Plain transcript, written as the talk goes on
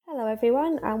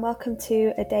everyone, and welcome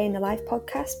to A Day in the Life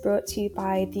podcast brought to you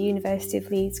by the University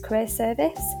of Leeds Career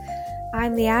Service.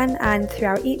 I'm Leanne, and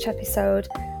throughout each episode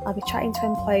I'll be chatting to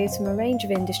employees from a range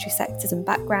of industry sectors and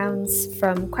backgrounds,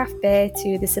 from craft beer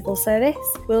to the civil service.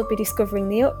 We'll be discovering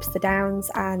the ups, the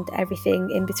downs and everything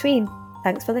in between.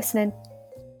 Thanks for listening.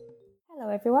 Hello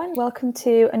everyone, welcome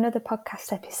to another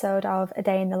podcast episode of A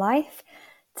Day in the Life.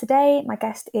 Today, my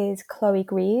guest is Chloe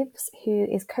Greaves, who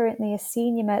is currently a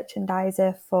senior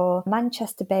merchandiser for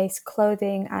Manchester-based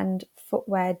clothing and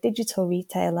footwear digital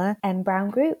retailer M Brown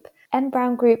Group. M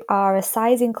Brown Group are a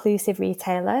size-inclusive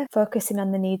retailer focusing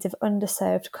on the needs of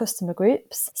underserved customer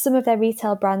groups. Some of their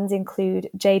retail brands include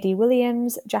JD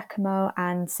Williams, Giacomo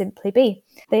and Simply Be.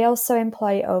 They also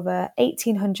employ over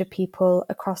 1,800 people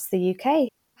across the UK.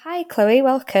 Hi Chloe,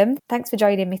 welcome. Thanks for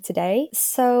joining me today.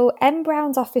 So M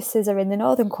Brown's offices are in the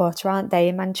Northern Quarter, aren't they,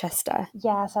 in Manchester?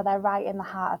 Yeah, so they're right in the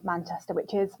heart of Manchester,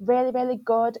 which is really, really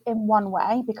good in one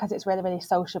way because it's really, really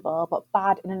sociable, but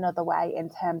bad in another way in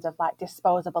terms of like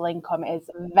disposable income is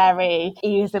very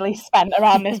easily spent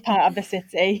around this part of the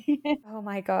city. Oh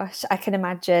my gosh, I can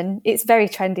imagine. It's very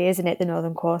trendy, isn't it, the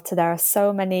Northern Quarter? There are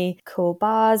so many cool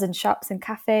bars and shops and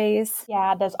cafes.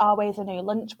 Yeah, there's always a new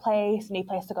lunch place, a new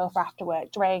place to go for after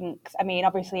work drinks. I mean,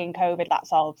 obviously in COVID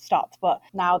that's all stopped, but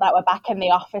now that we're back in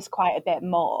the office quite a bit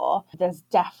more, there's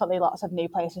definitely lots of new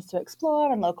places to explore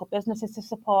and local businesses to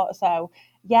support. So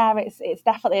yeah, it's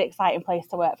definitely an exciting place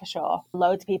to work for sure.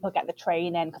 Loads of people get the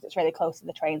train in because it's really close to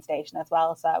the train station as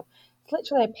well. So it's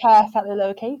literally perfectly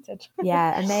located.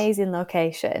 Yeah, amazing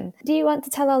location. Do you want to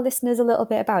tell our listeners a little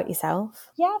bit about yourself?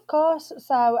 Yeah, of course.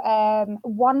 So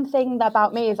one thing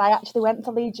about me is I actually went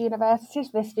to Leeds University, so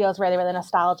this feels really, really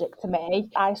nostalgic to me.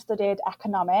 I studied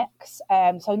economics,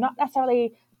 so not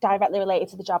necessarily directly related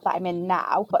to the job that I'm in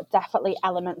now, but definitely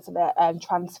elements of it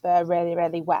transfer really,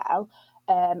 really well.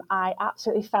 I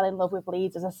absolutely fell in love with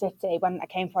Leeds as a city when I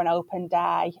came for an open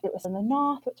day. It was in the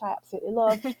north, which I absolutely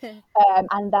loved.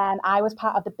 And then I was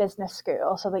part of the business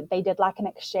school, so they did like an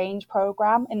exchange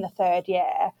program in the third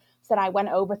year. So then I went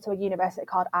over to a university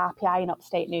called RPI in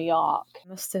upstate New York.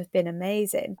 Must have been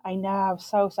amazing. I know,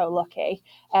 so lucky.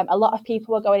 A lot of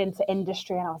people were going into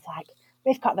industry and I was like,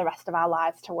 we've got the rest of our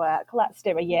lives to work. Let's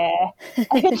do a year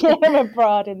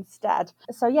abroad instead.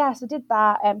 So did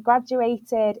that,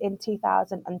 graduated in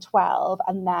 2012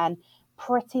 and then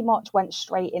pretty much went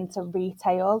straight into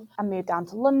retail. I moved down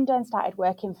to London, started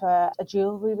working for a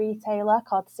jewellery retailer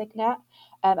called Signet.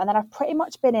 And then I've pretty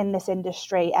much been in this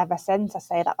industry ever since. I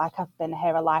say that like I've been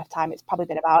here a lifetime. It's probably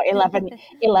been about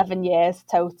 11 years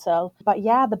total. But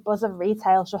yeah, the buzz of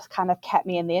retail's just kind of kept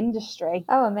me in the industry.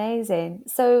 Oh, amazing.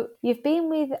 So you've been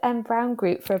with M Brown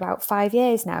Group for about 5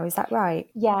 years now, is that right?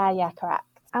 Yeah, correct.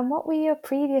 And what were your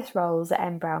previous roles at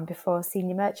M Brown before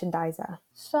senior merchandiser?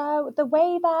 So the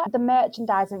way that the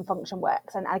merchandising function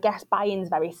works, and I guess buy-in's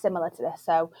very similar to this,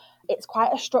 so it's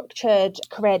quite a structured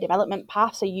career development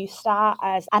path. So you start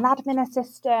as an admin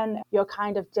assistant, you're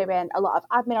kind of doing a lot of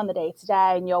admin on the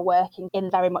day-to-day and you're working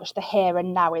in very much the here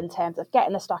and now in terms of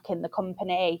getting the stock in the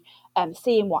company,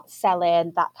 seeing what's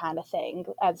selling, that kind of thing,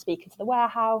 speaking to the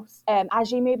warehouse.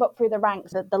 As you move up through the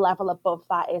ranks, the level above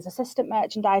that is assistant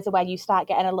merchandiser, where you start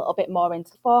getting a little bit more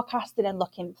into forecasting and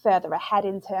looking further ahead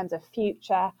in terms of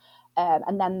future.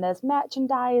 And then there's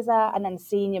merchandiser and then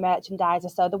senior merchandiser.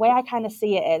 So the way I kind of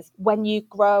see it is when you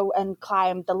grow and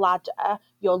climb the ladder,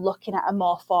 you're looking at a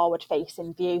more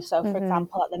forward-facing view. So, for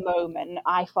example, at the moment,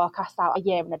 I forecast out a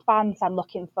year in advance. I'm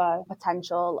looking for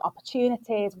potential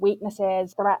opportunities,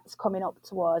 weaknesses, threats coming up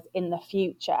towards in the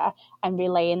future and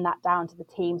relaying that down to the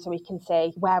team so we can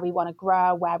see where we want to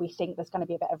grow, where we think there's going to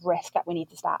be a bit of risk that we need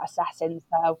to start assessing.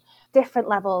 So different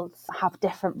levels have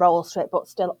different roles to it, but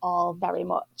still all very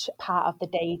much part of the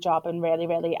day job and really,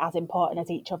 really as important as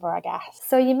each other, I guess.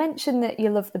 So you mentioned that you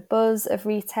love the buzz of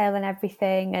retail and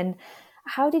everything, and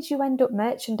how did you end up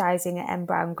merchandising at M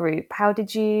Brown Group? How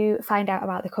did you find out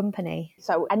about the company?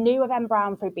 So I knew of M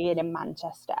Brown through being in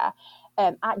Manchester.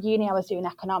 At uni, I was doing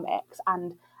economics,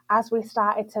 and as we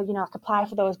started to, apply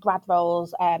for those grad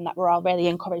roles that we're all really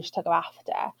encouraged to go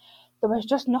after, there was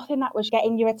just nothing that was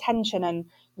getting your attention, and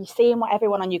you're seeing what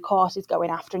everyone on your course is going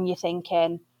after, and you're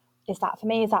thinking, is that for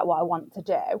me? Is that what I want to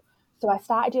do? So I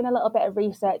started doing a little bit of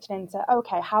research into,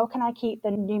 okay, how can I keep the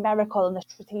numerical and the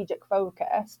strategic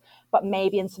focus, but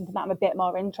maybe in something that I'm a bit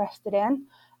more interested in?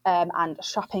 And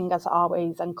shopping, as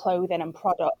always, and clothing and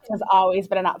products has always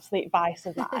been an absolute vice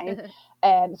of mine.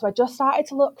 So I just started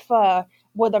to look for,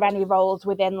 were there any roles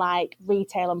within like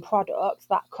retail and products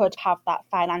that could have that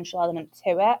financial element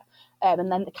to it?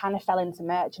 and then it kind of fell into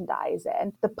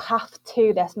merchandising. The path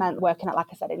to this meant working at, like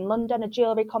I said, in London, a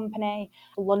jewellery company.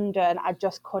 London, I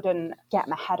just couldn't get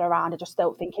my head around. I just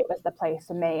don't think it was the place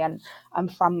for me. And I'm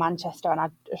from Manchester, and I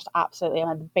just absolutely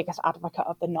am the biggest advocate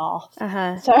of the North.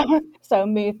 So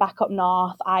moved back up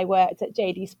north. I worked at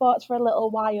JD Sports for a little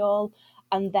while.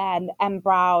 And then M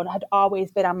Brown had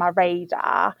always been on my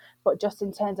radar, but just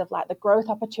in terms of like the growth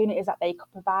opportunities that they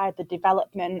could provide, the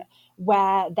development,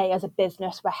 where they as a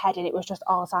business were heading, it was just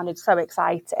all sounded so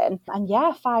exciting. And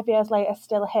yeah, 5 years later,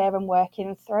 still here and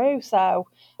working through. So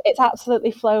it's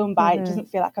absolutely flown by. It doesn't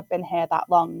feel like I've been here that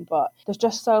long, but there's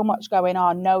just so much going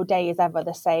on. No day is ever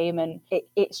the same. And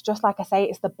it's just like I say,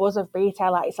 it's the buzz of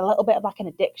retail. Like, it's a little bit of like an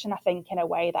addiction, I think, in a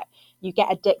way that you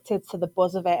get addicted to the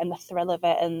buzz of it and the thrill of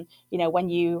it. And, you know, when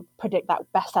you predict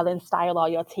that best-selling style or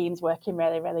your team's working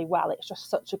really, really well, it's just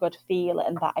such a good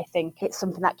feeling that I think it's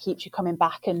something that keeps you coming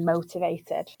back and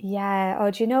motivated. Yeah.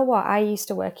 Oh, do you know what? I used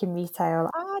to work in retail.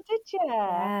 Oh, did you?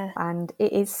 Yeah. And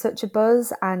it is such a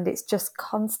buzz, and it's just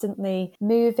constantly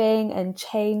moving and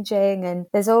changing, and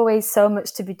there's always so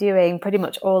much to be doing pretty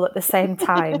much all at the same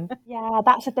time. Yeah,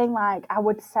 that's the thing. Like, I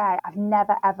would say I've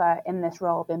never ever in this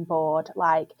role been bored.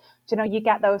 Like, do you know, you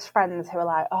get those friends who are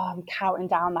like, oh, I'm counting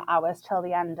down the hours till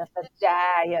the end of the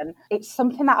day. And it's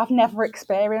something that I've never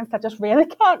experienced. I just really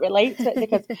can't relate to it,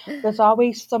 because there's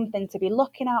always something to be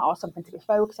looking at or something to be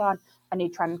focused on, a new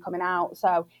trend coming out.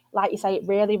 So like you say, it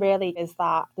really, really is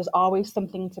that there's always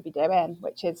something to be doing,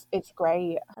 which is, it's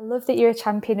great. I love that you're a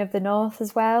champion of the North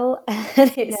as well.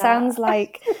 And it sounds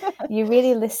like you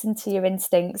really listen to your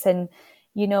instincts and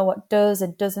you know what does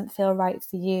and doesn't feel right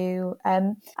for you.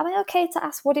 Am I okay to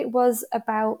ask what it was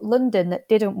about London that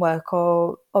didn't work,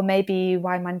 or maybe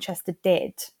why Manchester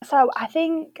did? So I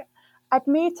think I'd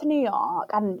moved to New York,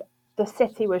 and the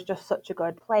city was just such a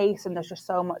good place, and there's just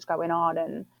so much going on,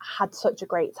 and I had such a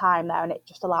great time there, and it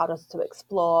just allowed us to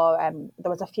explore. There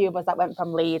was a few of us that went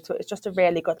from Leeds, so it was just a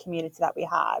really good community that we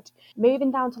had. Moving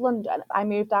down to London, I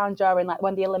moved down during like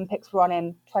when the Olympics were on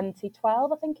in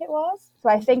 2012, I think it was. So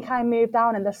I think I moved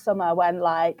down in the summer when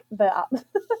like the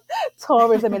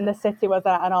tourism in the city was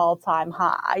at an all-time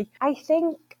high. I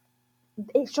think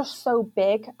it's just so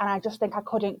big, and I just think I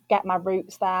couldn't get my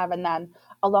roots there. And then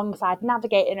alongside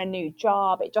navigating a new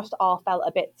job, it just all felt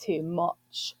a bit too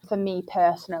much for me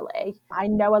personally. I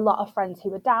know a lot of friends who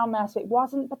were down there, so it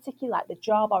wasn't particularly like the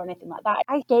job or anything like that.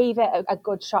 I gave it a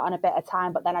good shot and a bit of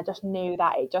time, but then I just knew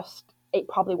that it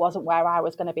probably wasn't where I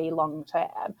was going to be long term.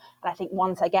 And I think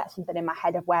once I get something in my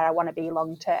head of where I want to be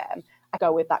long term, I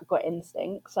go with that gut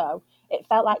instinct. So it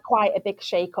felt like quite a big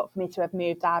shake up for me to have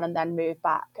moved down and then moved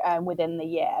back within the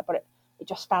year. But it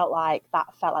just felt like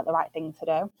the right thing to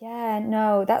do. Yeah,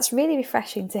 no, that's really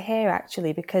refreshing to hear,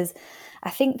 actually, because I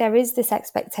think there is this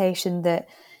expectation that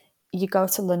you go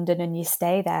to London and you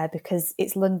stay there because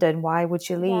it's London. Why would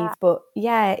you leave? Yeah. But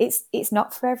yeah, it's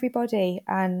not for everybody.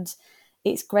 And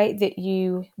it's great that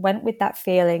you went with that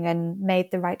feeling and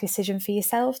made the right decision for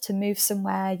yourself to move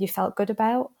somewhere you felt good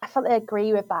about. I fully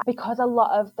agree with that, because a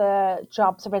lot of the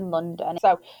jobs are in London.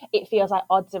 So it feels like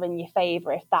odds are in your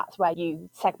favour if that's where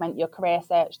you segment your career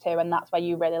search to, and that's where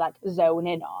you really like zone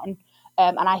in on.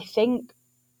 And I think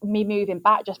me moving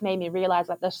back just made me realise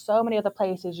that there's so many other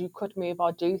places you could move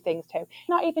or do things to.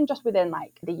 Not even just within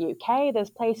like the UK,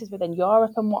 there's places within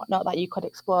Europe and whatnot that you could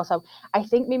explore. So I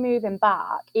think me moving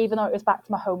back, even though it was back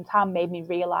to my hometown, made me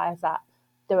realise that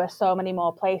there were so many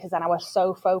more places, and I was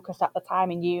so focused at the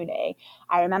time in uni.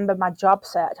 I remember my job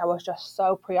search, I was just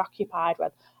so preoccupied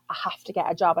with, I have to get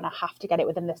a job and I have to get it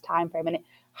within this time frame, and it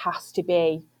has to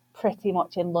be pretty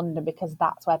much in London because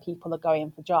that's where people are going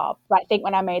for jobs. But I think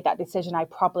when I made that decision, I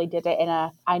probably did it in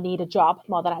I need a job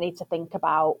more than I need to think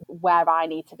about where I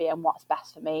need to be and what's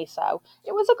best for me. So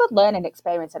it was a good learning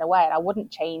experience in a way, and I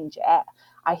wouldn't change it.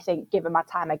 I think given my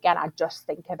time again, I'd just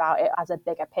think about it as a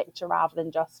bigger picture rather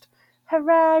than just,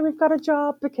 hooray, we've got a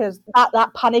job, because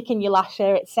that panic in your last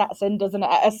year, it sets in, doesn't it,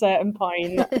 at a certain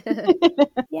point?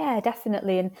 Yeah,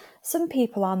 definitely. And some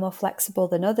people are more flexible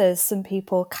than others. Some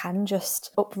people can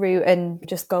just uproot and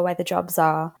just go where the jobs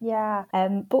are. Yeah.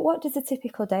 But what does a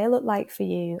typical day look like for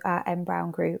you at M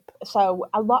Brown Group? So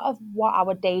a lot of what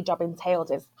our day job entails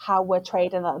is how we're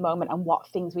trading at the moment and what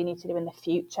things we need to do in the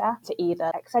future to either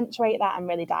accentuate that and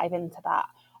really dive into that,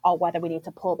 or whether we need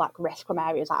to pull back risk from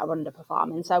areas that are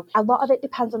underperforming. So a lot of it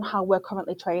depends on how we're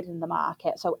currently trading in the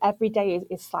market. So every day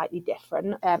is slightly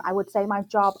different. I would say my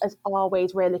job is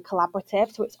always really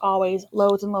collaborative. So it's always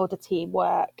loads and loads of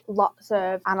teamwork, lots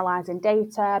of analysing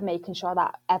data, making sure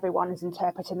that everyone is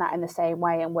interpreting that in the same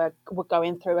way and we're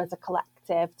going through as a collective.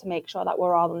 collective to make sure that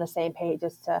we're all on the same page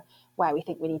as to where we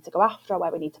think we need to go after, or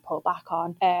where we need to pull back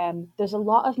on. There's a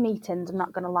lot of meetings, I'm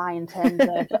not going to lie, in terms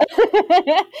of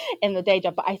in the day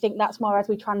job, but I think that's more as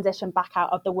we transition back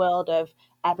out of the world of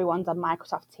everyone's on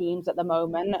Microsoft Teams at the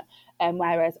moment,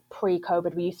 whereas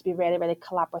pre-COVID we used to be really, really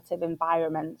collaborative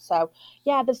environment. So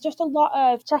yeah, there's just a lot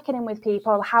of checking in with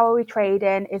people. How are we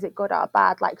trading? Is it good or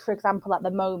bad? Like, for example, at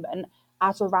the moment,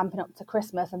 as we're ramping up to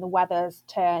Christmas and the weather's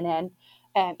turning,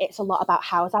 it's a lot about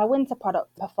how's our winter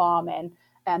product performing.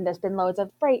 There's been loads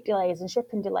of freight delays and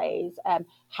shipping delays.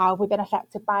 How have we been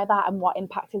affected by that, and what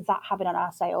impact is that having on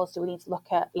our sales? Do we need to look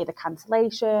at either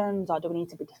cancellations, or do we need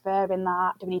to be deferring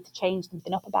that? Do we need to change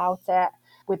something up about it?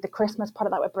 With the Christmas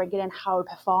product that we're bringing in, how are we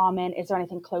performing? Is there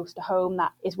anything close to home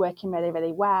that is working really,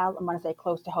 really well? And when I say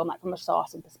close to home, like from a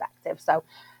sourcing perspective. So,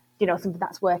 you know, something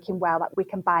that's working well that we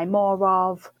can buy more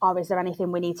of, or is there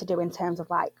anything we need to do in terms of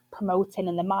like promoting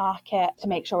in the market to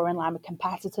make sure we're in line with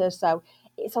competitors? So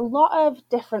it's a lot of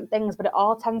different things, but it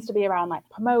all tends to be around like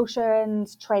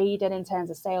promotions, trading in terms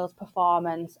of sales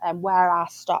performance, and where our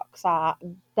stocks are.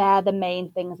 They're the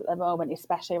main things at the moment,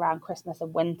 especially around Christmas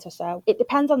and winter. So it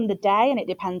depends on the day and it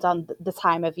depends on the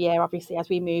time of year. Obviously, as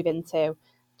we move into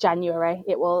January,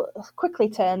 it will quickly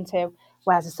turn to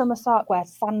where's the summer sock,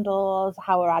 where's sandals,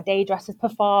 how are our day dresses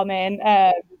performing.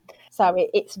 So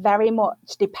it's very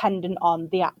much dependent on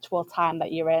the actual time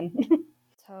that you're in.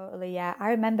 Totally, yeah. I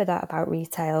remember that about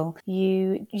retail.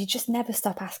 You just never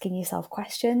stop asking yourself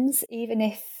questions. Even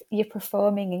if you're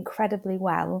performing incredibly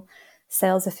well,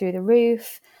 sales are through the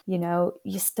roof, you know,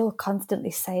 you're still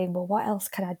constantly saying, well, what else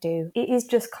can I do? It is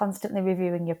just constantly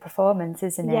reviewing your performance,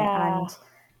 isn't it? Yeah. And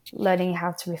learning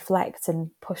how to reflect and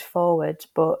push forward.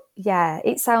 But yeah,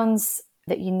 it sounds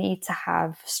that you need to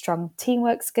have strong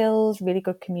teamwork skills, really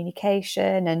good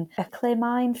communication, and a clear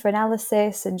mind for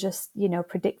analysis and just, you know,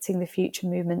 predicting the future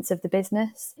movements of the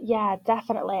business. Yeah,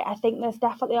 definitely. I think there's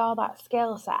definitely all that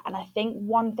skill set. And I think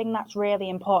one thing that's really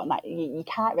important that you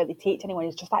can't really teach anyone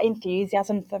is just that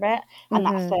enthusiasm for it and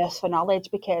that thirst for knowledge,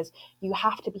 because you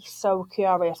have to be so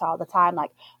curious all the time.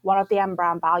 Like, one of the M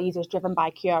brand values is driven by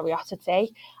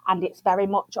curiosity, and it's very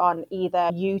much on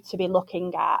either you to be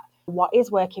looking at what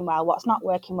is working well, what's not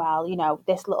working well. You know,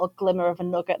 this little glimmer of a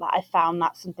nugget that I found,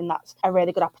 that's something that's a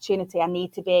really good opportunity. I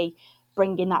need to be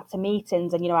bringing that to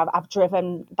meetings, and you know, I've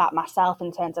driven that myself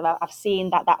in terms of I've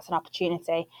seen that that's an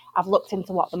opportunity. I've looked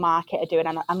into what the market are doing,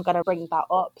 and I'm going to bring that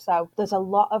up. So there's a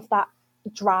lot of that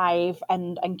drive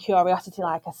and curiosity,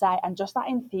 like I say, and just that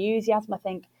enthusiasm. I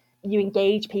think you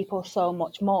engage people so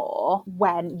much more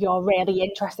when you're really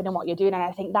interested in what you're doing. And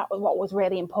I think that was what was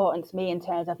really important to me in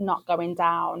terms of not going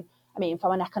down. I mean,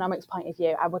 from an economics point of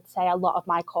view, I would say a lot of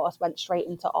my course went straight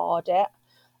into audit.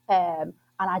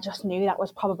 And I just knew that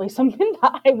was probably something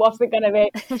that I wasn't going to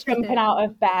be jumping out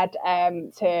of bed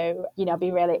to, you know,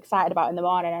 be really excited about in the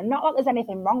morning. And not that there's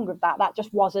anything wrong with that. That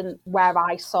just wasn't where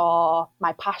I saw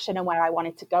my passion and where I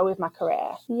wanted to go with my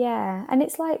career. Yeah, and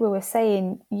it's like we were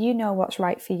saying, you know what's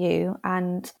right for you.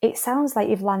 And it sounds like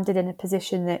you've landed in a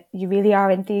position that you really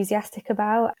are enthusiastic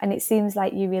about. And it seems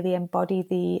like you really embody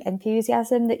the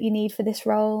enthusiasm that you need for this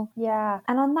role. Yeah.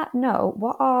 And on that note,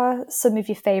 what are some of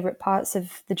your favourite parts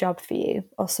of the job for you,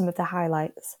 or some of the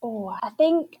highlights? Oh, I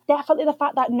think definitely the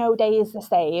fact that no day is the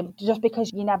same, just because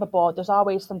you're never bored. There's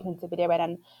always something to be doing.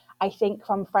 And I think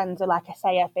from friends who, like I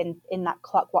say, have been in that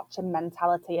clock watching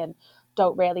mentality and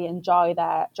don't really enjoy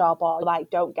their job, or like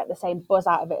don't get the same buzz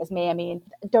out of it as me. I mean,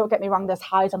 don't get me wrong, there's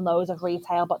highs and lows of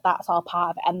retail, but that's all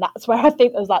part of it. And that's where I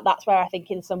think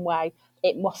in some way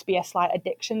it must be a slight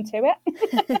addiction to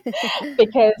it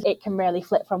because it can really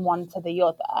flip from one to the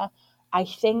other. I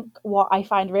think what I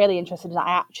find really interesting is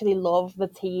I actually love the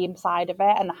team side of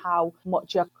it and how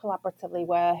much you're collaboratively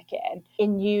working.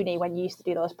 In uni, when you used to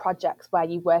do those projects where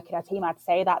you work in a team, I'd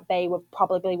say that they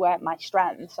weren't my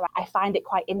strength. So I find it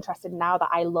quite interesting now that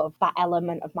I love that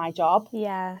element of my job.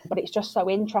 Yeah. But it's just so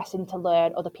interesting to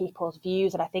learn other people's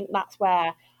views. And I think that's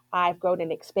where I've grown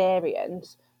in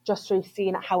experience, just through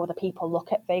seeing how other people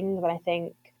look at things. And I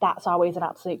think that's always an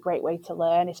absolute great way to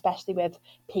learn, especially with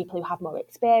people who have more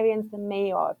experience than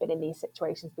me or have been in these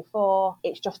situations before.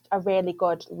 It's just a really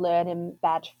good learning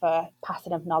bed for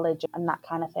passing of knowledge and that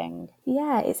kind of thing.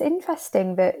 Yeah, it's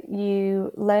interesting that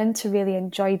you learned to really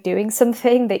enjoy doing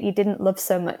something that you didn't love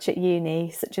so much at uni,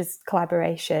 such as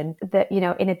collaboration, that, you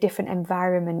know, in a different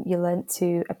environment, you learned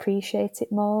to appreciate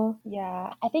it more.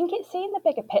 Yeah, I think it's seeing the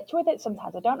bigger picture with it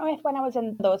sometimes. I don't know if when I was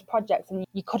in those projects and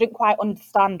you couldn't quite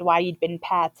understand why you'd been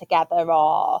paired had together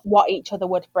or what each other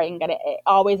would bring. And it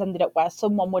always ended up where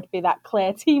someone would be that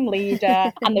clear team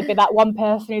leader and there'd be that one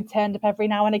person who turned up every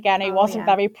now and again who wasn't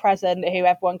very present, who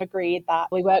everyone agreed that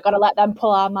we weren't going to let them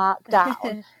pull our mark down.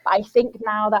 But I think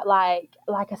now that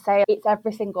like I say, it's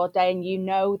every single day and you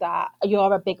know that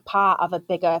you're a big part of a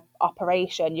bigger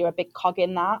operation, you're a big cog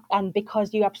in that. And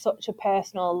because you have such a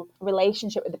personal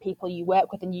relationship with the people you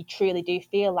work with and you truly do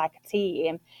feel like a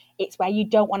team, it's where you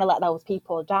don't want to let those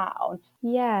people down.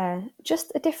 Yeah,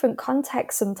 just a different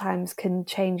context sometimes can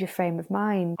change your frame of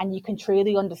mind. And you can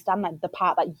truly understand like the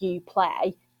part that you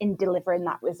play in delivering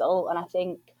that result. And I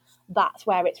think that's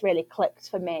where it's really clicked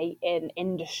for me in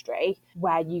industry,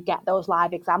 where you get those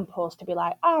live examples to be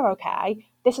like, oh, okay,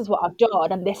 this is what I've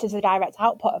done and this is the direct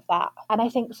output of that. And I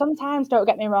think sometimes, don't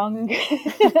get me wrong,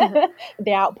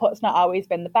 the output's not always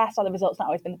been the best or the result's not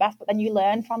always been the best, but then you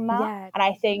learn from that. Yeah. And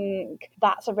I think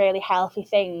that's a really healthy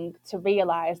thing to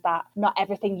realise that not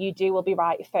everything you do will be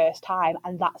right first time,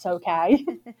 and that's okay.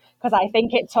 Because I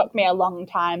think it took me a long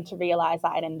time to realise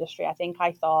that in industry. I think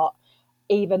I thought,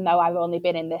 even though I've only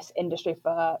been in this industry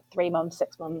for 3 months,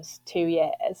 6 months, 2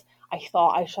 years, I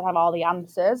thought I should have all the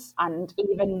answers. And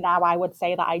even now I would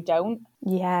say that I don't.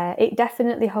 Yeah, it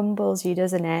definitely humbles you,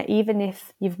 doesn't it? Even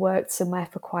if you've worked somewhere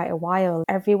for quite a while,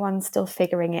 everyone's still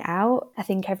figuring it out. I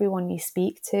think everyone you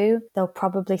speak to, they'll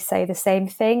probably say the same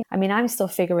thing. I mean, I'm still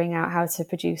figuring out how to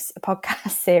produce a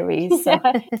podcast series. So.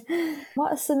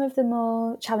 What are some of the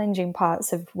more challenging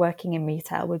parts of working in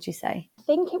retail, would you say? I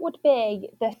think it would be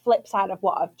the flip side of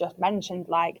what I've just mentioned.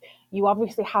 Like, you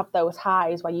obviously have those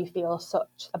highs where you feel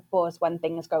such a buzz when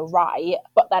things go right,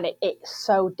 but then it's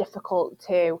so difficult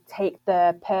to take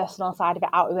the personal side of it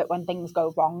out of it when things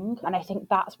go wrong. And I think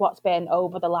that's what's been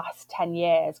over the last 10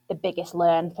 years, the biggest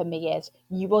learn for me is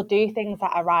you will do things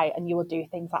that are right and you will do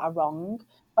things that are wrong.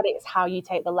 But it's how you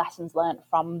take the lessons learned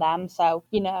from them. So,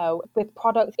 you know, with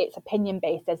products, it's opinion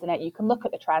based, isn't it? You can look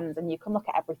at the trends and you can look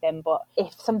at everything, but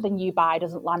if something you buy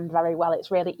doesn't land very well, it's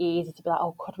really easy to be like,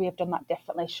 oh, could we have done that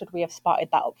differently? Should we have spotted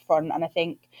that up front? And I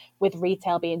think with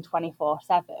retail being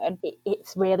 24/7,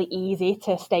 it's really easy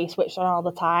to stay switched on all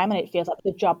the time and it feels like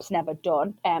the job's never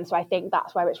done. So I think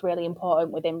that's where it's really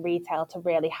important within retail to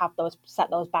really have set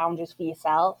those boundaries for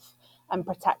yourself and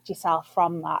protect yourself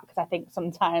from that, because I think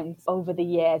sometimes over the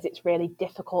years it's really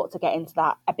difficult to get into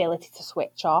that ability to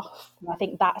switch off. I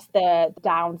think that's the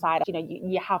downside. You know,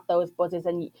 you have those buzzes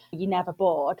and you're never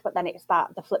bored, but then it's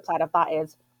that the flip side of that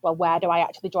is, well, where do I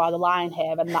actually draw the line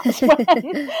here? And that's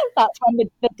when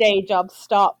the day job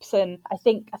stops. And I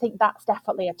think that's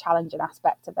definitely a challenging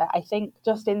aspect of it. I think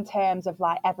just in terms of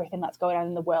like everything that's going on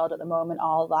in the world at the moment,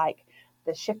 all like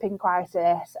the shipping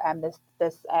crisis and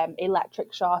there's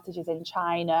electric shortages in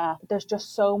China. There's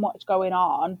just so much going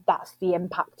on. That's the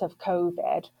impact of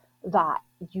COVID, that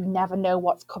you never know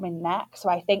what's coming next. So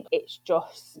I think it's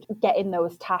just getting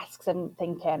those tasks and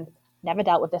thinking, never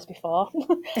dealt with this before.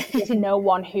 There's no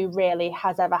one who really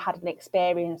has ever had an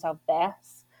experience of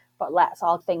this. But let's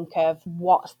all think of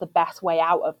what's the best way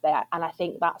out of that. And I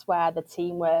think that's where the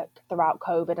teamwork throughout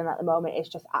COVID and at the moment is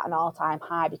just at an all-time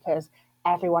high, because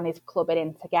everyone is clubbing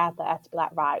in together to be like,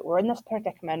 right, we're in this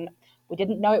predicament. We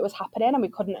didn't know it was happening and we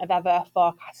couldn't have ever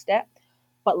forecast it.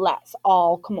 But let's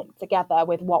all come up together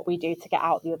with what we do to get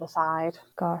out the other side.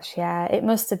 Gosh, yeah, it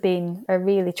must have been a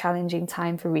really challenging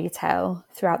time for retail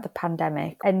throughout the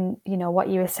pandemic. And, you know, what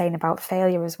you were saying about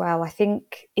failure as well, I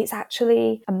think it's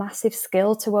actually a massive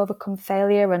skill to overcome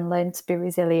failure and learn to be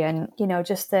resilient, you know,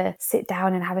 just to sit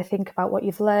down and have a think about what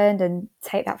you've learned and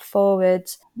take that forward.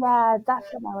 Yeah,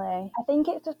 definitely. I think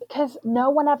it's just because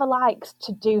no one ever likes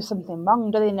to do something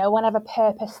wrong, do they? No one ever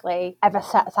purposely ever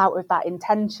sets out with that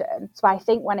intention. So I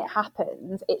think when it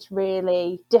happens, it's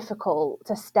really difficult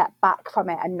to step back from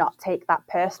it and not take that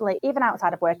personally, even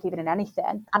outside of work, even in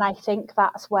anything. And I think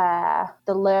that's where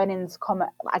the learnings come,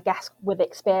 I guess, with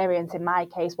experience. In my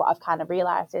case, what I've kind of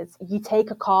realised is you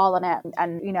take a call on it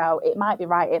and, you know, it might be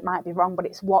right, it might be wrong, but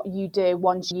it's what you do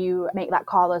once you make that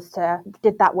call as to,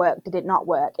 did that work, did it not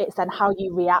work? It's then how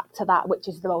you react to that, which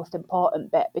is the most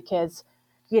important bit, because,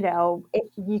 you know,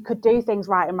 you could do things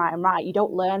right. You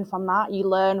don't learn from that. You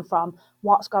learn from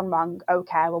what's gone wrong.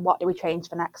 Okay, well, what do we change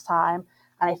for next time?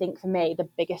 And I think for me, the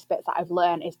biggest bits that I've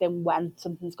learned is then when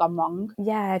something's gone wrong.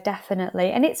 Yeah, definitely.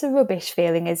 And it's a rubbish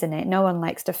feeling, isn't it? No one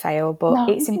likes to fail, but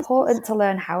it's important to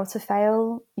learn how to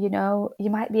fail. You know, you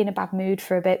might be in a bad mood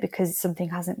for a bit because something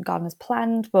hasn't gone as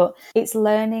planned, but it's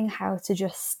learning how to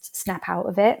just snap out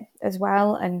of it as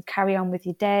well and carry on with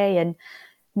your day and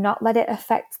not let it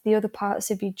affect the other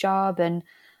parts of your job. And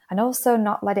and also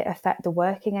not let it affect the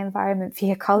working environment for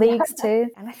your colleagues too.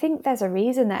 And I think there's a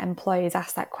reason that employers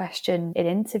ask that question in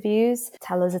interviews.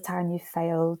 Tell us a time you've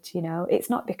failed, It's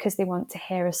not because they want to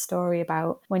hear a story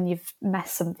about when you've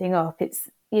messed something up. It's,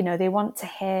 they want to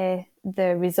hear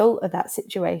the result of that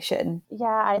situation. Yeah,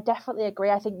 I definitely agree.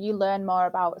 I think you learn more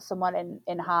about someone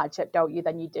in hardship, don't you,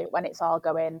 than you do when it's all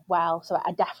going well. So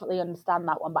I definitely understand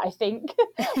that one. But I think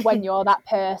when you're that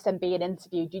person being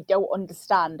interviewed, you don't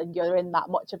understand and you're in that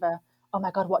much of a, oh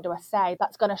my God, what do I say?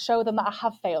 That's going to show them that I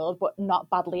have failed, but not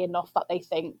badly enough that they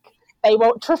think they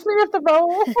won't trust me with the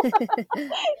role.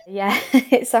 Yeah,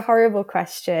 it's a horrible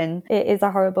question. It is a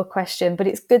horrible question, but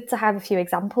it's good to have a few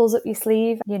examples up your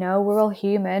sleeve. We're all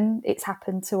human. It's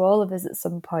happened to all of us at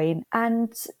some point.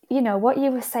 And, what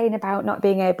you were saying about not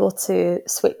being able to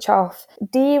switch off,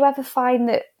 do you ever find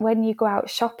that when you go out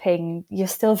shopping, you're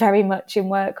still very much in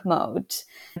work mode?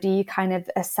 Do you kind of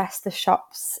assess the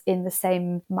shops in the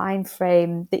same mind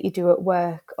frame that you do at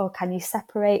work, or can you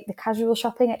separate the casual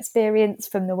shopping experience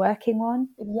from the working one?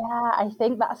 Yeah, I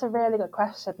think that's a really good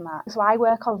question, Matt. So I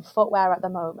work on footwear at the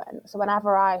moment. So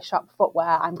whenever I shop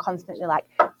footwear, I'm constantly like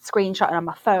screenshotting on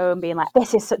my phone, being like,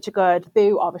 this is such a good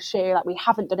boot or a shoe. Like, we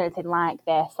haven't done anything like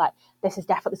this. Like, this is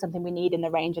definitely something we need in the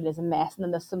range and is a miss. And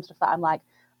then there's some stuff that I'm like,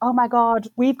 oh my God,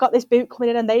 we've got this boot coming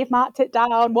in and they've marked it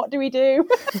down. What do we do?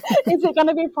 Is it going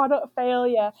to be product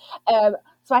failure?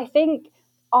 So I think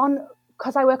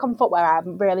because I work on footwear,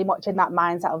 I'm really much in that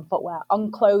mindset on footwear.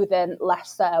 On clothing,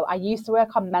 less so. I used to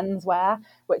work on menswear,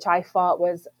 which I thought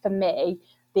was, for me,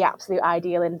 the absolute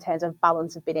ideal in terms of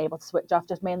balance of being able to switch off,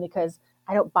 just mainly because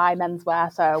I don't buy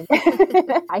menswear. So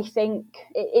I think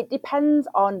it depends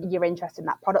on your interest in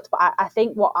that product. But I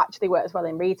think what actually works well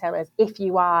in retail is if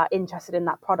you are interested in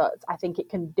that product, I think it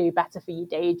can do better for your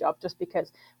day job, just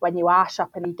because when you are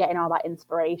shopping, you're getting all that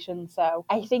inspiration. So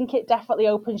I think it definitely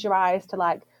opens your eyes to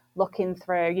like looking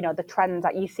through, the trends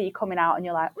that you see coming out and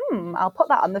you're like, I'll put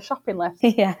that on the shopping list.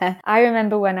 Yeah. I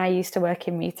remember when I used to work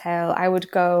in retail, I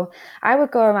would go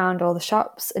around all the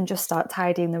shops and just start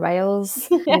tidying the rails.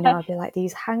 Yeah. I'd be like,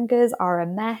 these hangers are a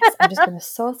mess. I'm just going to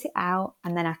sort it out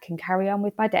and then I can carry on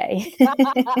with my day.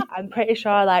 I'm pretty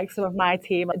sure like some of my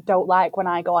team don't like when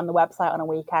I go on the website on a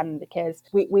weekend, because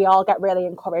we all get really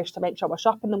encouraged to make sure we're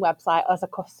shopping the website as a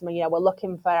customer. We're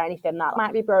looking for anything that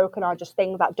might be broken or just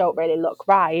things that don't really look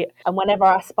right. And whenever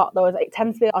I spot those, it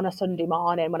tends to be on a Sunday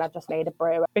morning when I've just made a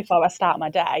brew before I start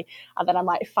my day. And then I'm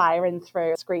like firing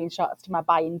through screenshots to my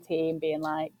buying team being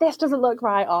like, this doesn't look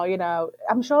right. Or,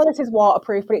 I'm sure this is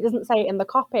waterproof, but it doesn't say it in the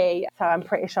copy. So I'm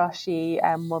pretty sure she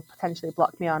will potentially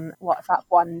block me on WhatsApp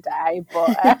one day.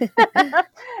 But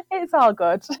it's all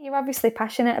good. You're obviously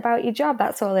passionate about your job.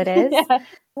 That's all it is. Yeah.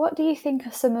 What do you think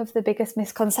are some of the biggest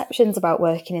misconceptions about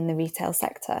working in the retail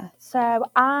sector? So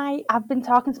I've been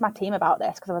talking to my team about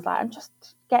this because I was like, I'm just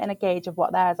getting a gauge of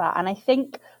what theirs are. And I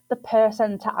think the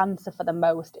person to answer for the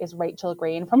most is Rachel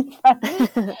Green from Friends.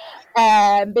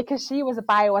 Because she was a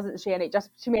buyer, wasn't she? And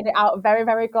she made it out very,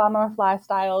 very glamorous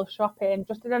lifestyle, shopping,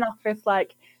 just in an office,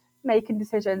 like making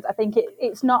decisions. I think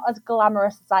it's not as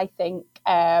glamorous as I think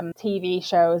TV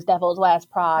shows, Devil's Wears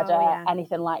Prada,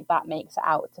 anything like that makes it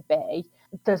out to be.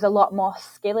 There's a lot more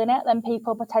skill in it than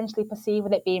people potentially perceive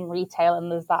with it being retail,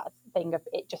 and there's that thing of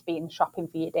it just being shopping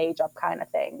for your day job kind of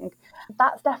thing.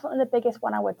 That's definitely the biggest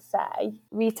one, I would say.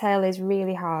 Retail is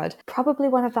really hard. Probably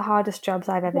one of the hardest jobs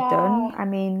I've ever done. I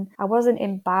mean, I wasn't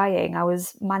in buying, I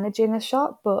was managing a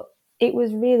shop, but it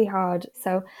was really hard.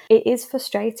 So it is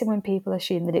frustrating when people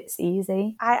assume that it's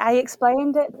easy. I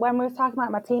explained it when we were talking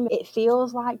about my team. It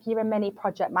feels like you're a mini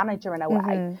project manager in a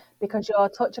way, because you're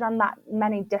touching on that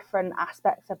many different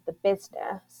aspects of the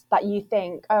business that you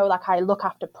think, oh, like I look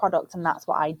after products and that's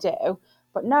what I do.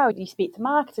 But no, you speak to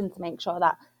marketing to make sure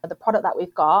that the product that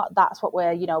we've got, that's what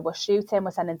we're shooting,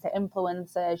 we're sending to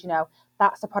influencers,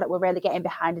 that's the product we're really getting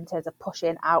behind in terms of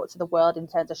pushing out to the world, in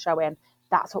terms of showing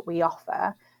that's what we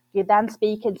offer. You're then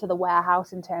speaking to the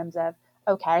warehouse in terms of,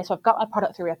 okay, so I've got my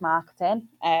product through with marketing.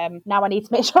 Now I need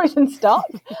to make sure it's in stock.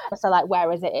 So like,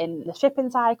 where is it in the shipping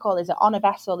cycle? Is it on a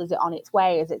vessel? Is it on its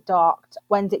way? Is it docked?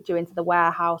 When's it due into the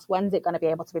warehouse? When's it going to be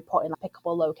able to be put in a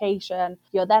pickable location?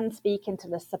 You're then speaking to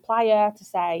the supplier to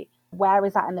say, where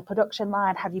is that in the production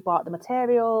line? Have you bought the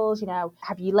materials?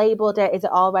 Have you labelled it? Is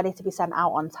it all ready to be sent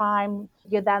out on time?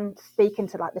 You're then speaking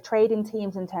to like the trading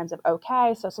teams in terms of,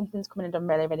 okay, so something's coming and done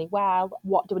really, really well.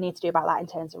 What do we need to do about that in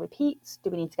terms of repeats?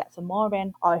 Do we need to get some more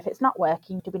in? Or if it's not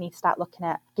working, do we need to start looking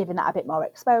at giving that a bit more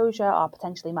exposure, or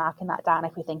potentially marking that down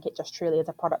if we think it just truly is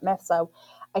a product miss? So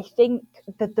I think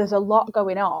that there's a lot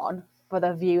going on for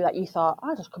the view that you thought,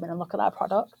 I'll just come in and look at that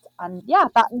product. And yeah,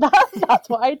 that's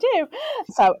what I do.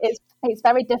 So it's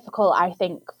very difficult, I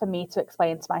think, for me to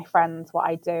explain to my friends what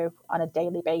I do on a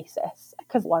daily basis,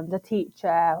 because one's a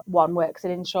teacher, one works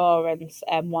in insurance,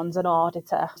 and one's an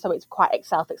auditor. So it's quite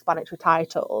self-explanatory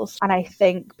titles. And I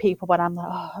think people, when I'm like,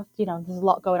 oh, there's a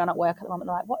lot going on at work at the moment,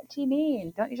 they're like, what do you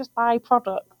mean? Don't you just buy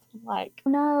products? Like,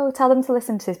 no, tell them to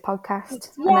listen to this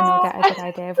podcast yeah. and then they'll get a good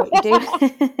idea of what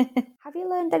you do. Have you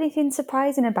learned anything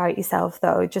surprising about yourself,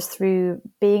 though, just through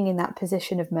being in that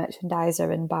position of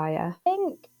merchandiser and buyer? I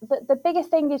think the biggest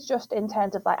thing is just in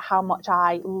terms of like how much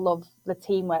I love the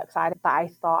teamwork side that I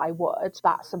thought I would.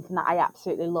 That's something that I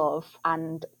absolutely love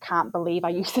and can't believe I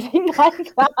used to think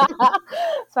like that.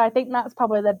 So I think that's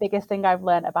probably the biggest thing I've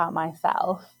learned about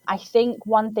myself. I think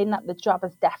one thing that the job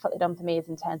has definitely done for me is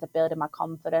in terms of building my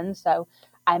confidence. So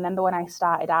I remember when I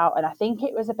started out, and I think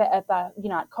it was a bit of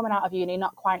coming out of uni,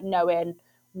 not quite knowing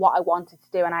what I wanted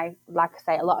to do. And I, like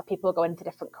I say, a lot of people go into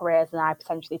different careers than I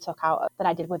potentially took out than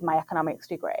I did with my economics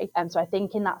degree. And so I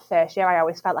think in that first year, I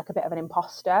always felt like a bit of an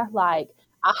imposter. Like,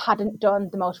 I hadn't done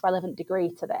the most relevant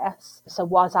degree to this. So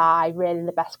was I really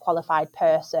the best qualified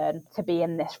person to be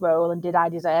in this role, and did I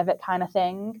deserve it, kind of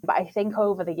thing? But I think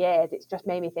over the years, it's just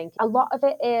made me think a lot of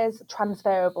it is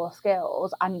transferable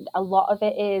skills, and a lot of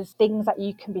it is things that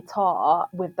you can be taught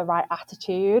with the right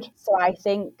attitude. So I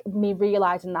think me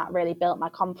realising that really built my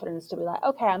confidence to be like,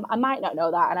 okay, I might not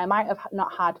know that, and I might have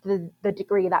not had the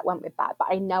degree that went with that, but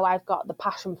I know I've got the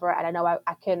passion for it, and I know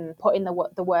I can put in the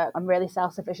work. I'm really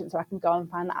self-sufficient, so I can go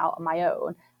and find that out on my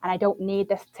own, and I don't need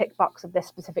this tick box of this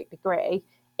specific degree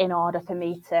in order for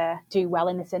me to do well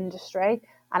in this industry.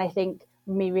 And I think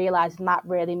me realising that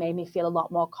really made me feel a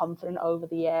lot more confident over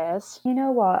the years. You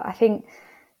know what? I think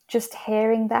just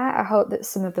hearing that, I hope that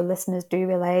some of the listeners do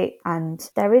relate. And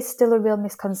there is still a real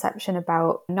misconception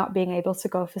about not being able to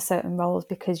go for certain roles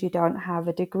because you don't have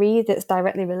a degree that's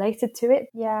directly related to it.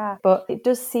 Yeah. But it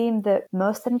does seem that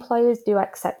most employers do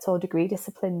accept all degree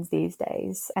disciplines these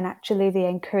days. And actually they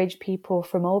encourage people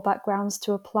from all backgrounds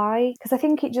to apply. Because I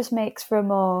think it just makes for a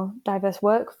more diverse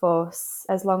workforce.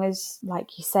 As long as,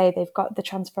 like you say, they've got the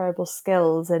transferable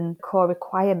skills and core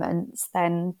requirements,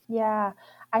 then... Yeah,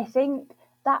 I think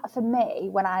that for me,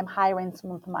 when I'm hiring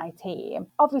someone for my team,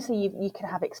 obviously you can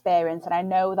have experience. And I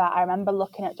know that I remember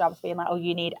looking at jobs being like, oh,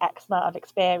 you need X amount of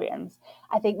experience.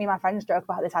 I think me and my friends joke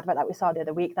about this advert that we saw the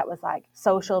other week that was like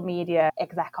social media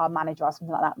exec or manager or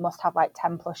something like that must have like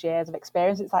 10 plus years of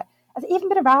experience. It's like, has it even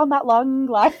been around that long?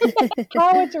 Like,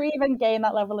 how would you even gain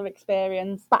that level of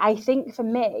experience? But I think for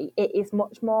me, it is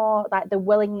much more like the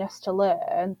willingness to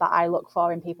learn that I look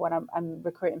for in people when I'm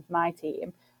recruiting for my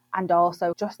team. And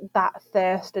also just that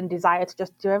thirst and desire to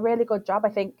just do a really good job. I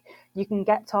think you can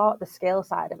get taught the skill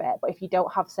side of it, but if you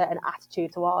don't have certain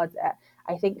attitude towards it,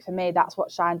 I think for me, that's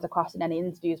what shines across in any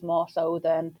interviews more so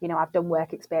than, I've done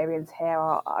work experience here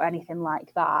or anything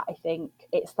like that. I think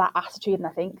it's that attitude, and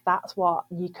I think that's what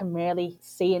you can really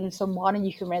see in someone, and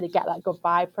you can really get that good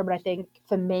vibe from. And I think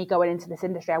for me going into this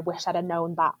industry, I wish I'd have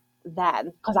known that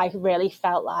then, because I really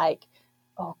felt like,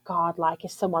 oh God, like,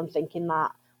 is someone thinking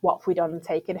that? What have we done,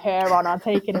 taking her on or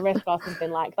taking a risk or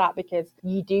something like that? Because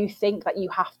you do think that you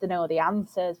have to know the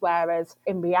answers, whereas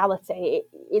in reality,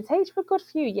 it takes a good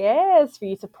few years for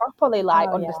you to properly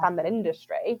understand that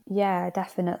industry. Yeah,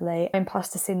 definitely.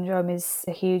 Imposter syndrome is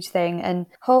a huge thing, and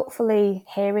hopefully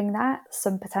hearing that,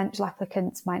 some potential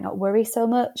applicants might not worry so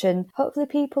much, and hopefully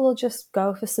people will just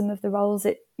go for some of the roles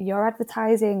that you're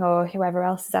advertising or whoever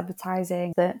else is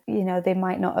advertising that, they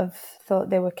might not have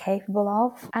thought they were capable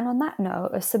of. And on that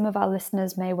note, as some of our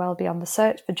listeners may well be on the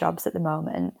search for jobs at the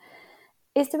moment,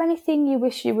 is there anything you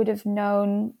wish you would have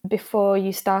known before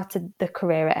you started the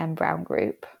career at M Brown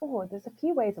Group? Oh, there's a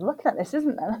few ways of looking at this,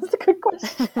 isn't there? That's a good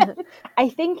question. I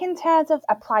think in terms of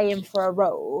applying for a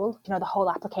role, the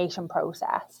whole application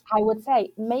process, I would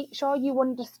say make sure you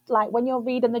understand, when you're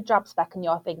reading the job spec and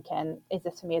you're thinking, is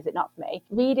this for me, is it not for me?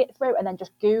 Read it through and then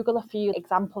just Google a few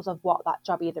examples of what that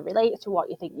job either relates to, what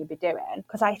you think you'd be doing.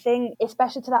 Because I think,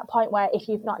 especially to that point where if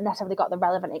you've not necessarily got the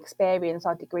relevant experience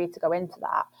or degree to go into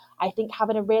that, I think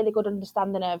having a really good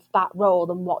understanding of that role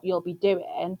and what you'll be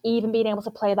doing, even being able to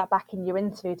play that back in your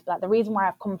interview to be like, the reason why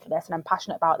I've come for this and I'm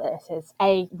passionate about this is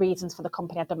A, reasons for the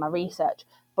company, I've done my research,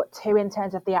 but two, in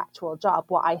terms of the actual job,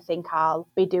 what I think I'll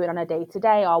be doing on a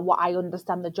day-to-day or what I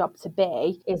understand the job to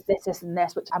be is this, and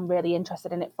this, which I'm really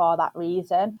interested in it for that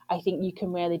reason. I think you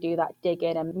can really do that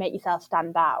digging and make yourself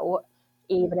stand out,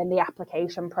 even in the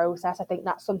application process. I think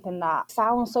that's something that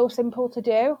sounds so simple to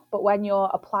do, but when you're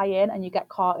applying and you get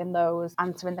caught in those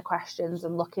answering the questions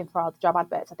and looking for all the job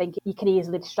adverts, I think you can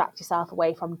easily distract yourself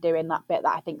away from doing that bit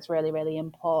that I think is really, really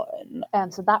important.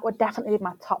 So that would definitely be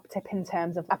my top tip in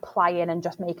terms of applying and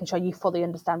just making sure you fully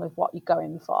understand with what you're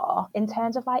going for. In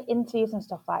terms of like interviews and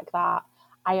stuff like that,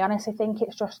 I honestly think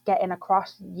it's just getting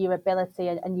across your ability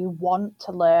and you want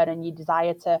to learn and you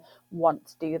desire to want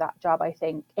to do that job. I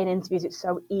think in interviews it's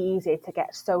so easy to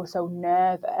get so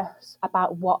nervous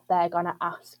about what they're going to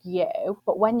ask you.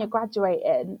 But when you're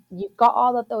graduating, you've got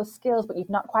all of those skills, but you've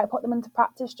not quite put them into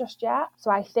practice just yet.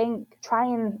 So I think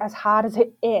trying as hard as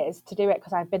it is to do it,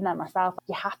 because I've been there myself,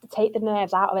 you have to take the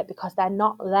nerves out of it because they're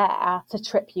not there to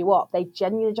trip you up. They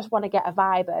genuinely just want to get a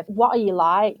vibe of what are you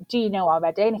like? Do you know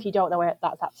already? And if you don't know it,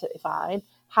 that's absolutely fine.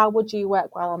 How would you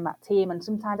work well on that team? And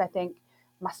sometimes I think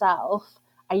myself,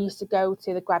 I used to go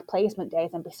to the grad placement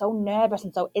days and be so nervous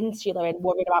and so insular and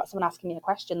worried about someone asking me a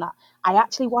question that I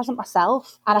actually wasn't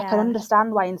myself. And I can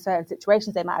understand why in certain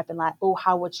situations they might have been like, oh,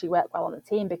 how would she work well on the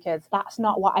team? Because that's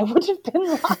not what I would have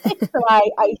been like. So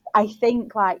I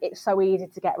think like it's so easy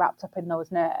to get wrapped up in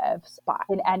those nerves, but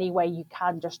in any way you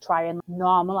can just try and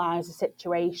normalise the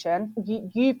situation.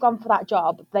 You've gone for that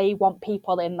job. They want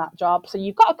people in that job. So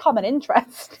you've got a common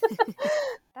interest.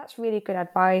 That's really good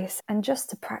advice. And just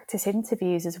to practice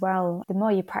interviews as well, the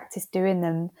more you practice doing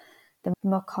them, the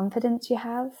more confidence you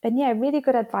have. And yeah, really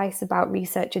good advice about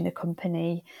researching the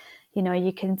company. You know,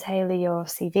 you can tailor your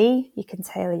CV, you can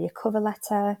tailor your cover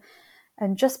letter,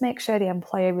 and just make sure the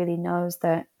employer really knows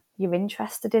that you're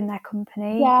interested in their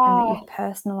company and that you've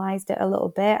personalised it a little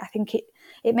bit. I think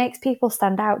it makes people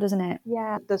stand out, doesn't it?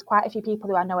 Yeah, there's quite a few people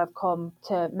who I know have come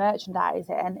to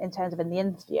merchandising in terms of in the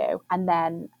interview, and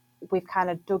then we've kind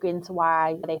of dug into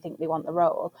why they think they want the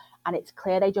role, and it's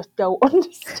clear they just don't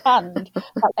understand.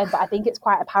 But I think it's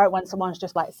quite apparent when someone's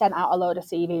just like sent out a load of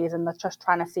CVs and they're just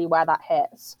trying to see where that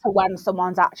hits, to when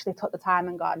someone's actually took the time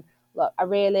and gone, look,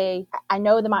 I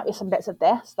know there might be some bits of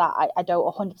this that I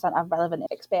don't 100% have relevant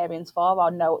experience for or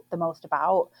know the most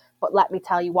about, but let me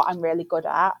tell you what I'm really good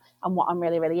at and what I'm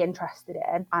really, really interested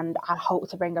in. And I hope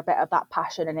to bring a bit of that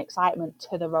passion and excitement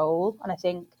to the role. And I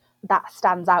think that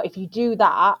stands out. If you do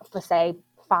that for, say,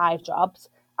 5 jobs,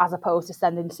 as opposed to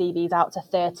sending CVs out to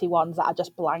 30 ones that are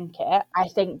just blanket, I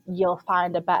think you'll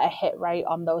find a better hit rate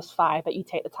on those 5 that you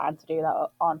take the time to do that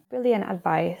on. Brilliant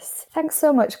advice. Thanks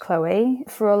so much, Chloe,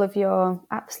 for all of your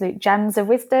absolute gems of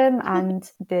wisdom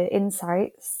and the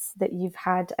insights that you've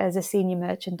had as a senior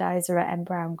merchandiser at M.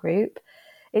 Brown Group.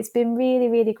 It's been really,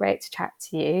 really great to chat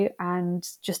to you and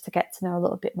just to get to know a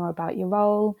little bit more about your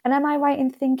role. And am I right in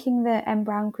thinking that M.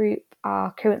 Brown Group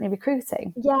are currently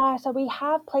recruiting? Yeah, so we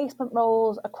have placement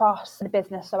roles across the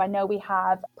business. So I know we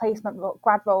have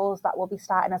grad roles that will be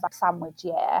starting as a sandwich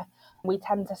year. We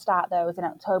tend to start those in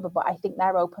October, but I think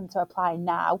they're open to applying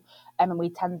now. And we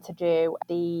tend to do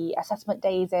the assessment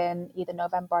days in either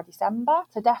November or December.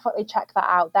 So definitely check that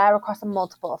out. They're across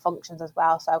multiple functions as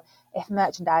well. So if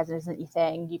merchandising isn't your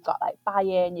thing, you've got like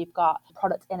buy-in, you've got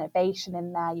product innovation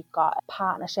in there, you've got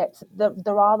partnerships.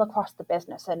 They're all across the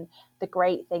business. And the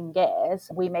great thing is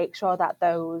we make sure that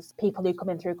those people who come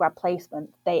in through grad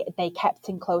placement, they kept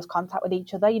in close contact with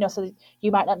each other. You know, so you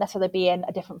might not necessarily be in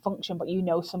a different function, but you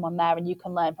know someone there and you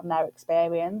can learn from their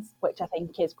experience, which I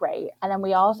think is great. And then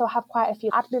we also have quite a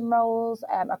few admin roles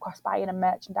across buying and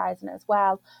merchandising as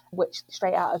well, which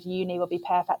straight out of uni will be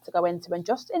perfect to go into. And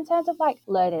just in terms of like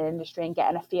learning industry and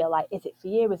getting a feel like, is it for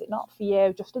you, is it not for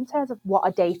you, just in terms of what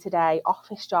a day-to-day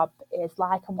office job is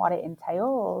like and what it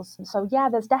entails. So yeah,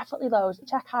 there's definitely those.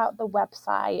 Check out the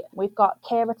website. We've got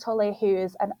Kira Tully,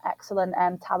 who's an excellent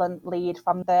talent lead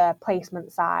from the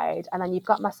placement side, and then you've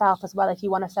got myself as well. If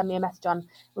you want to send me a message on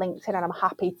LinkedIn, and I'm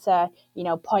happy to,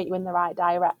 point you in the right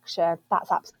direction,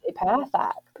 that's absolutely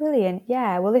perfect. Brilliant.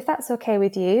 Yeah, well, if that's okay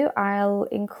with you, I'll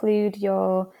include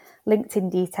your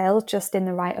LinkedIn details just in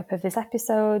the write-up of this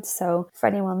episode. So for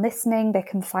anyone listening, they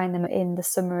can find them in the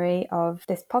summary of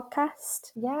this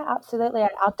podcast. Yeah, absolutely.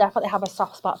 I'll definitely have a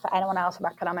soft spot for anyone else from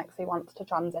economics who wants to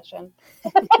transition.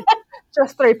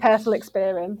 Just through personal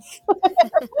experience.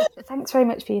 Thanks very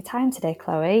much for your time today,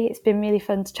 Chloe. It's been really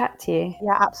fun to chat to you.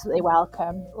 Yeah, absolutely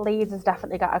welcome. Leeds has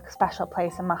definitely got a special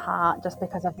place in my heart just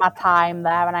because of my time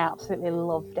there, and I absolutely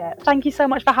loved it. Thank you so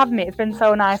much for having me. It's been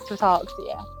so nice to talk to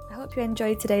you. I hope you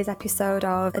enjoyed today's episode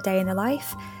of A Day in the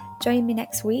Life. Join me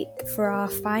next week for our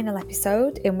final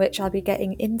episode, in which I'll be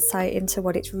getting insight into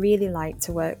what it's really like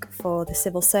to work for the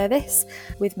civil service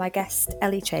with my guest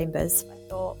Ellie Chambers. I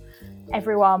thought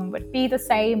everyone would be the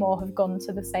same or have gone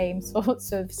to the same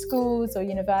sorts of schools or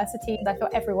universities. I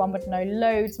thought everyone would know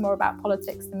loads more about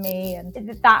politics than me, and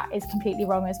that is completely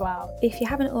wrong as well. If you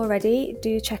haven't already,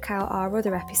 do check out our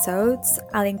other episodes.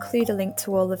 I'll include a link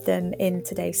to all of them in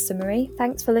today's summary.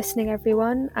 Thanks for listening,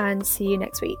 everyone, and see you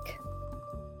next week.